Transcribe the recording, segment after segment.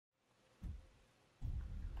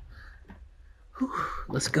Whew,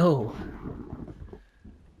 let's go.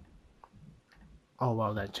 Oh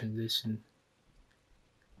wow, that transition.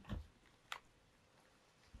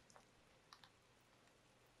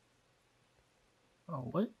 Oh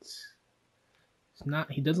what? It's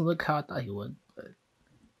not. He doesn't look how I thought he would. But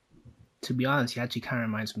to be honest, he actually kind of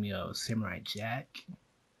reminds me of Samurai Jack,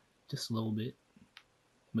 just a little bit.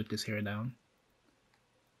 With his hair down.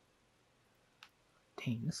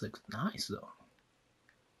 Dang, this looks nice though.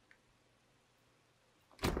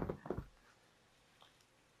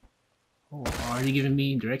 Oh, already giving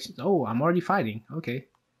me directions. Oh, I'm already fighting. Okay.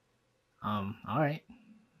 All right.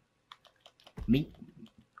 Me.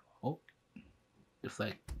 Oh,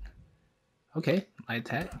 deflect. Okay, my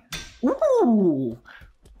attack. Ooh!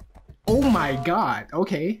 Oh my god.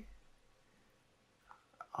 Okay.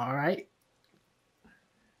 All right.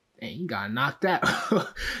 Dang, you got knocked out.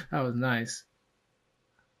 That was nice.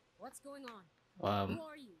 What's going on? Who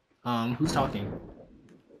are you? Who's talking?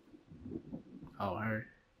 Oh, her.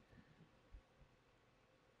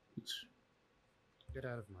 Get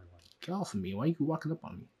out of my way. Get off of me. Why are you walking up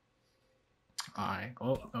on me? Alright.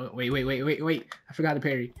 Oh, wait. I forgot to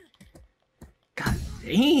parry. God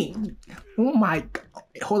dang. Oh my god.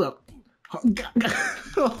 Hold up.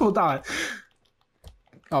 Hold on.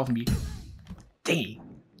 Get off me. Dang.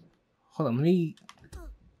 Hold on, let me.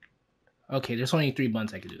 Okay, there's only 3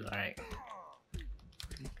 buttons I can do. Alright.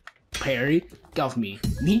 Parry. Get off me.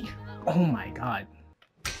 Me? Oh my god.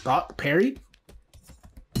 Parry?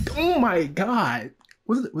 Oh my god.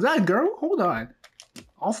 Was that a girl? Hold on.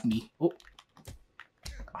 Off me. Oh.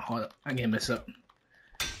 Hold up. I'm gonna mess up.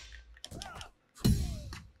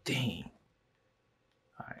 Dang.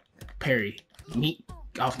 Alright. Parry. Me.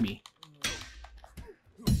 Off me.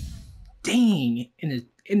 Dang.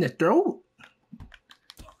 In the throat?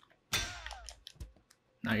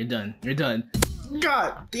 Now you're done. You're done.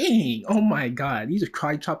 God dang. Oh my god. You just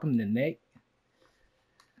try chop him in the neck.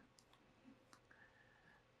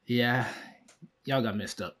 Yeah. Y'all got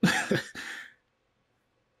messed up.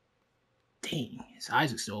 Dang. His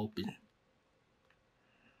eyes are still open.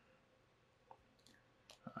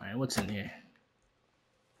 Alright, what's in here?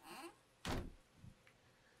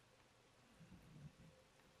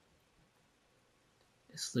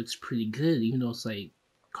 This looks pretty good, even though it's like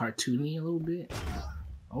cartoony a little bit.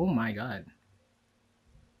 Oh my god.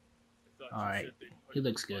 Alright, he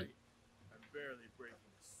looks good. I'm barely breaking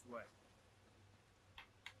a sweat.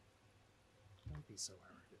 Don't be so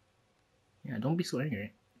arrogant. Yeah, don't be so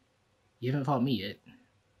angry. You haven't fought me yet.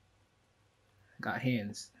 I got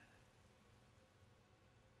hands.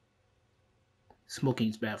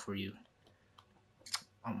 Smoking's bad for you.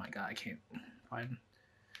 Oh my god, I can't fight him.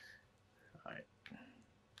 Alright.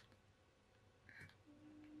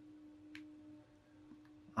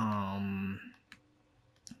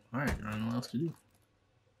 Alright, I don't know what else to do.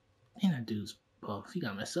 Man, that dude's buff. He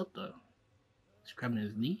got messed up though. He's grabbing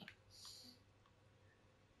his knee.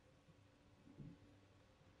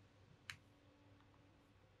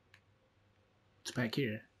 It's back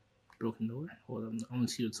here. Broken door. Hold on, I want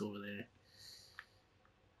to see what's over there.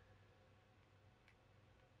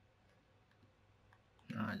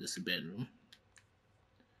 Nah, just a bedroom.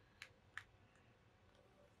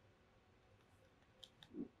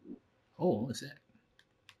 Oh, what's that?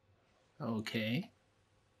 Okay.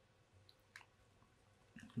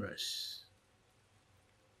 Rush.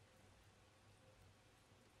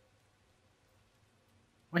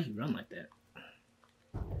 Why you run like that?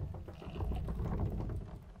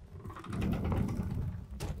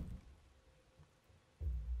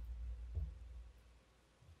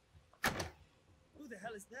 Who the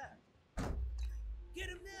hell is that? Get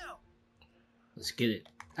him now! Let's get it.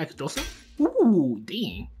 I could throw some? Ooh,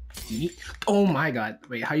 dang. Oh my god.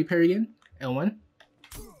 Wait, how you parry again? L1?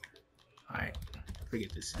 Alright.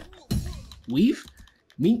 Forget this. Weave?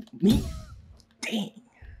 Me? Dang.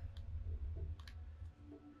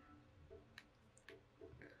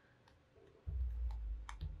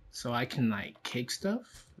 So I can like kick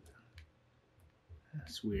stuff?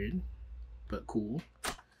 That's weird, but cool.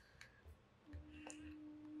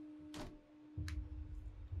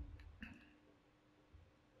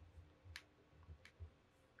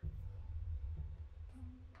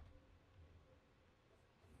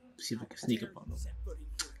 See if I can sneak up on them.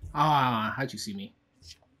 Ah, how'd you see me?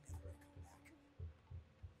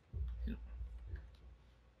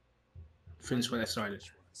 Finish what I started.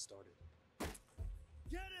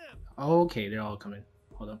 Okay, they're all coming.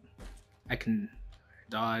 Hold up. I can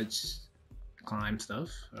dodge, climb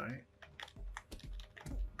stuff. Alright.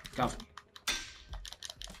 Get off me.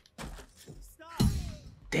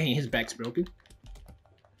 Dang, his back's broken.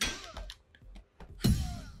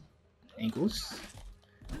 Ankles.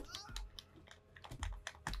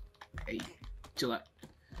 Hey, chill out.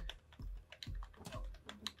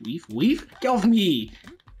 Weave, weave? Get off me!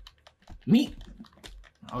 Me?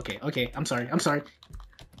 Okay, okay, I'm sorry, I'm sorry.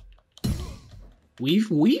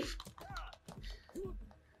 Weave, weave?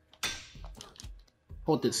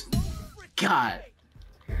 Hold this. God.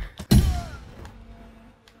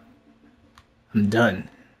 I'm done.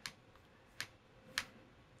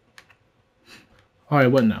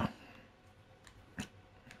 Alright, what now?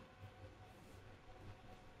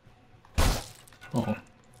 Oh.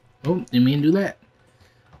 Oh, didn't mean to do that.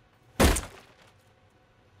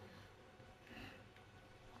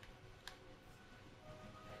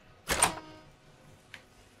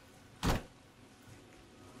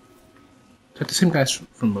 Is that the same guys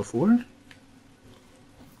from before?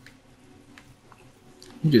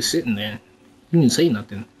 You just sitting there. You didn't say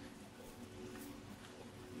nothing.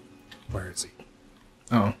 Where is he?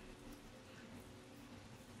 Oh.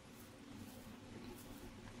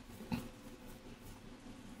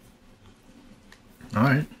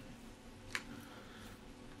 Alright.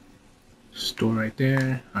 Store right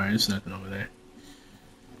there. Alright, there's nothing over there.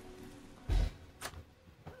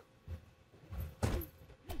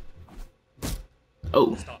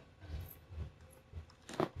 Oh. Stop.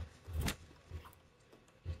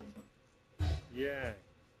 Yeah.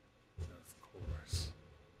 Of course.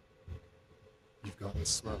 You've got the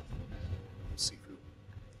smell. Sifu.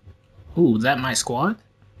 Ooh, is that my squad?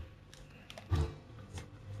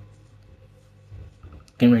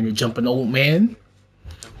 Getting ready to jump an old man?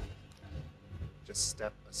 Just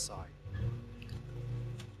step aside.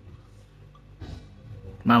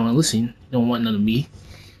 Might want to listen. You don't want none of me.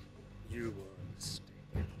 You were a mistake.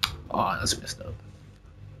 Oh, that's messed up.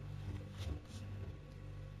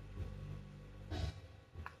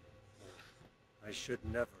 I should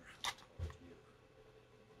never have told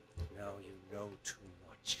you. Now you know too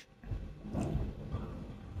much.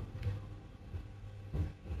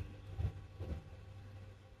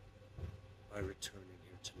 By returning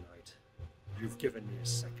here tonight, you've given me a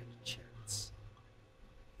second chance.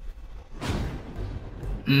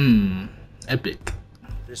 Epic.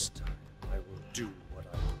 This time, I will do what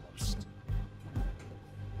I must.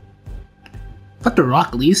 But the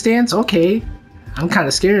Rock Lee stance? Okay. I'm kind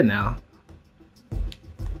of scared now.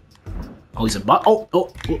 Oh, he's a bot. Oh.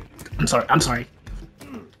 I'm sorry. I'm sorry.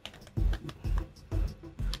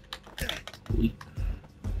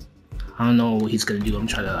 I don't know what he's gonna do. I'm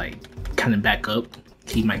trying to like kind of back up.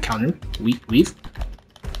 He might counter. Weave.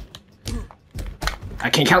 I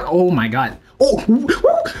can't count. Oh my god. Oh,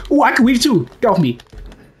 I can weave too. Get off me.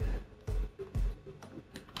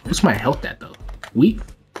 What's my health at though? Weave?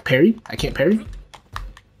 Parry? I can't parry?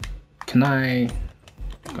 Can I?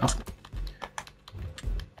 Oh.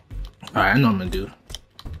 Alright, I know what I'm gonna do.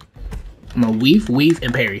 I'm gonna weave,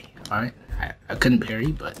 and parry. Alright. I couldn't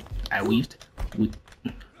parry, but I weaved.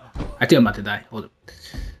 I think I'm about to die. Hold up.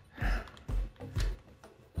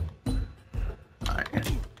 Alright.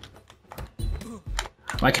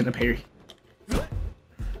 Why can't I parry?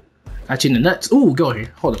 Got you in the nuts. Ooh, go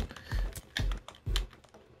here. Hold up.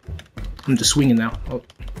 I'm just swinging now. Oh,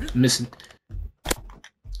 missing.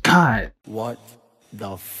 God. What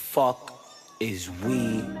the fuck is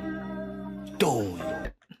we doing?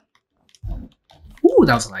 Ooh,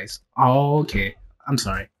 that was nice. Oh, okay. I'm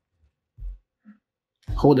sorry.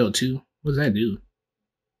 Hold L2. What does that do?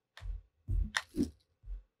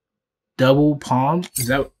 Double palm? Is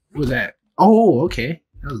that what was that? Oh, okay.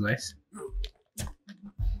 That was nice.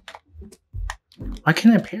 Why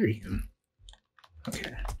can't I parry him?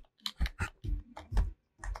 Okay.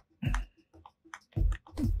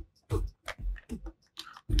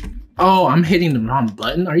 Oh, I'm hitting the wrong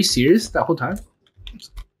button. Are you serious that whole time?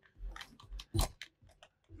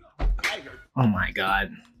 Oh my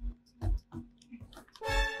god.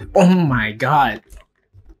 Oh my god.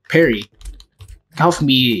 Parry. Help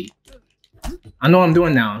me. I know what I'm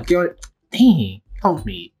doing now. Dang. Help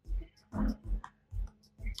me.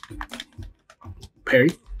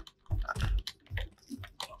 Parry.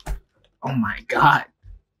 Oh my god.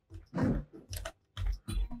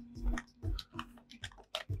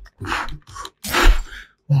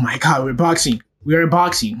 Oh my god, we're boxing. We are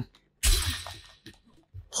boxing.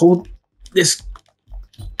 Hold this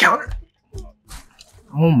counter.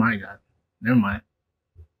 Oh my god. Never mind.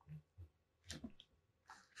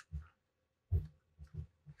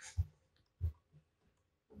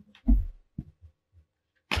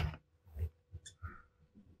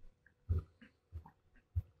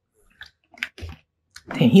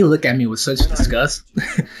 Dang, he looked at me with such disgust.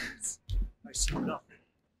 I see nothing.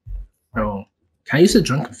 Bro, can I use a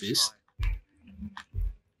drunken fist?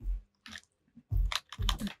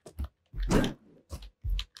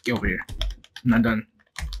 Get over here. I'm not done.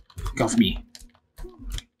 Get off me.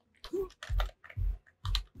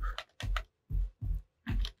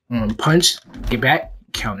 Punch. Get back.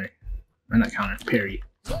 Counter. Or not counter. Parry.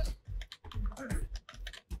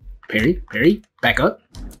 Parry. Parry. Back up.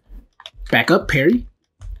 Back up. Parry.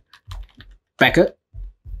 Back up.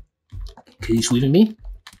 Can you sweep me?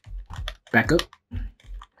 Back up.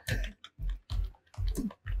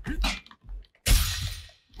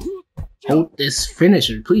 Hold this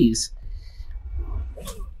finisher, please.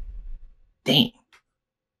 Dang.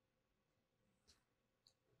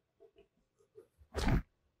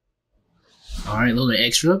 Alright, a little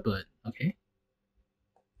extra, but okay.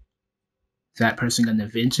 Is that person gonna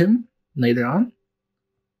avenge him later on?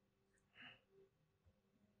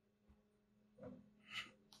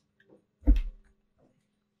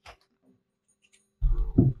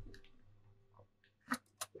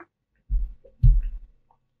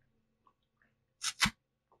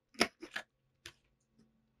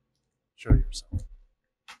 Show yourself.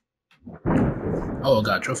 Oh, I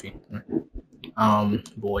got a trophy.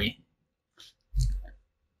 Boy.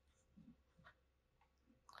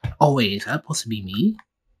 Oh wait, is that supposed to be me?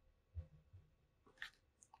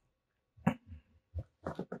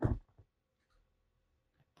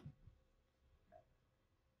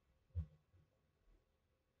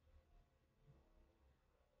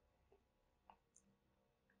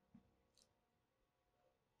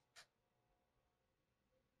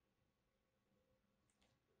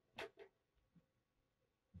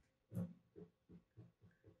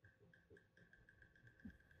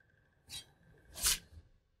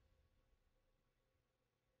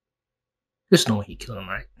 There's no way he killed him,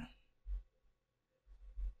 right?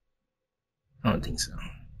 I don't think so.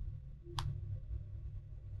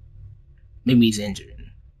 Maybe he's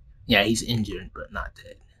injured. Yeah, he's injured, but not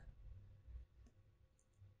dead.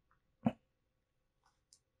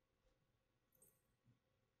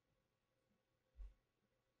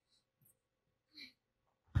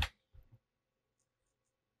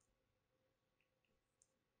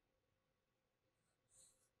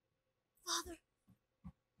 Father.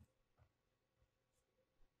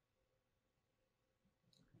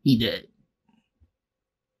 He dead.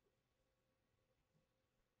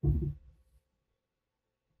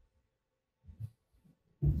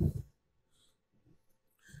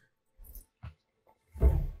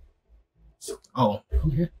 Oh,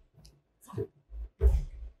 okay.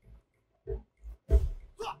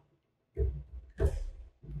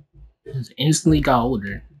 Just instantly got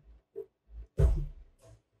older.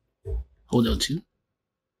 Hold L2.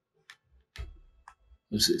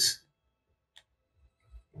 What's this?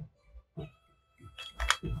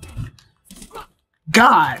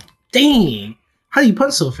 God dang! How do you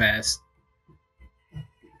punch so fast?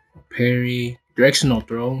 Parry. Directional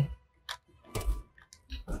throw.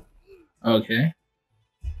 Okay.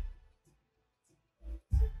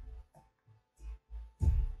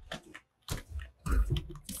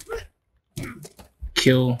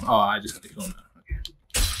 Kill. Oh, I just got to kill him now. Okay.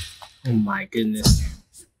 Oh my goodness.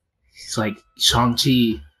 He's like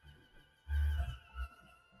Shang-Chi.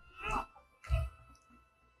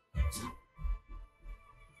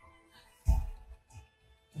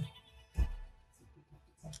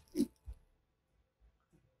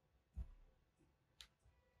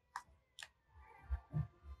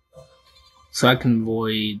 So I can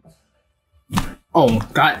avoid. Oh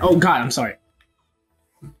god! Oh god! I'm sorry.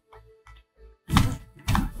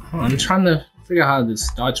 I'm trying to figure out how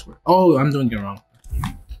this dodge works. Oh, I'm doing it wrong.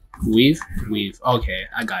 Weave, weave. Okay,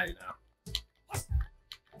 I got it now.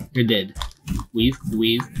 You're dead. Weave,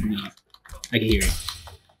 weave, weave. I can hear it.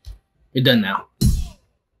 You're done now.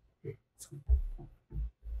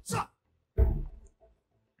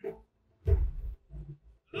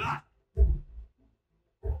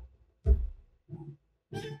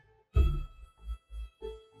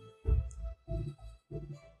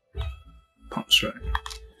 Pump strike.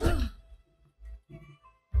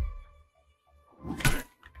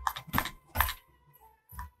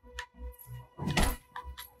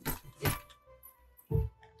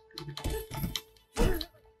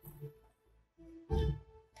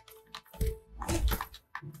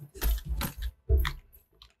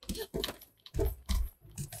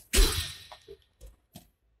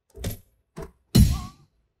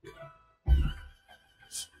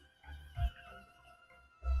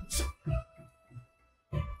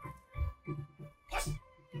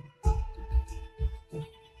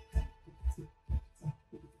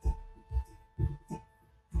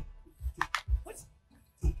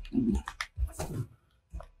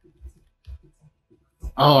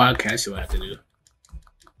 Oh, okay, I see what I have to do.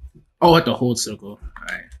 Oh, I have to hold circle.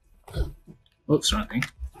 Alright. Oops, wrong thing.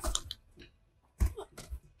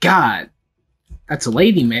 God, that's a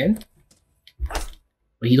lady, man.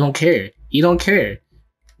 But he don't care. He don't care.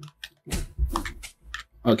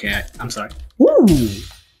 Okay, I'm sorry. Woo!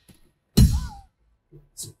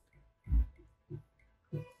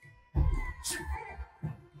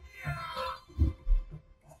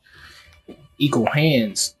 Equal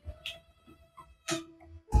hands.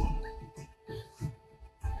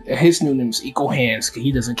 His new name is Equal Hands because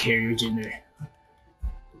he doesn't care your gender.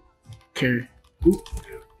 Care. Ooh.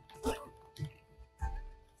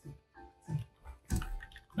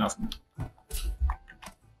 Nothing.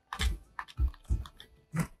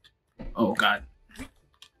 Oh God.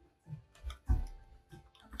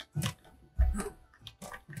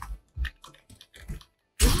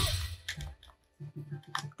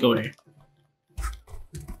 Go there.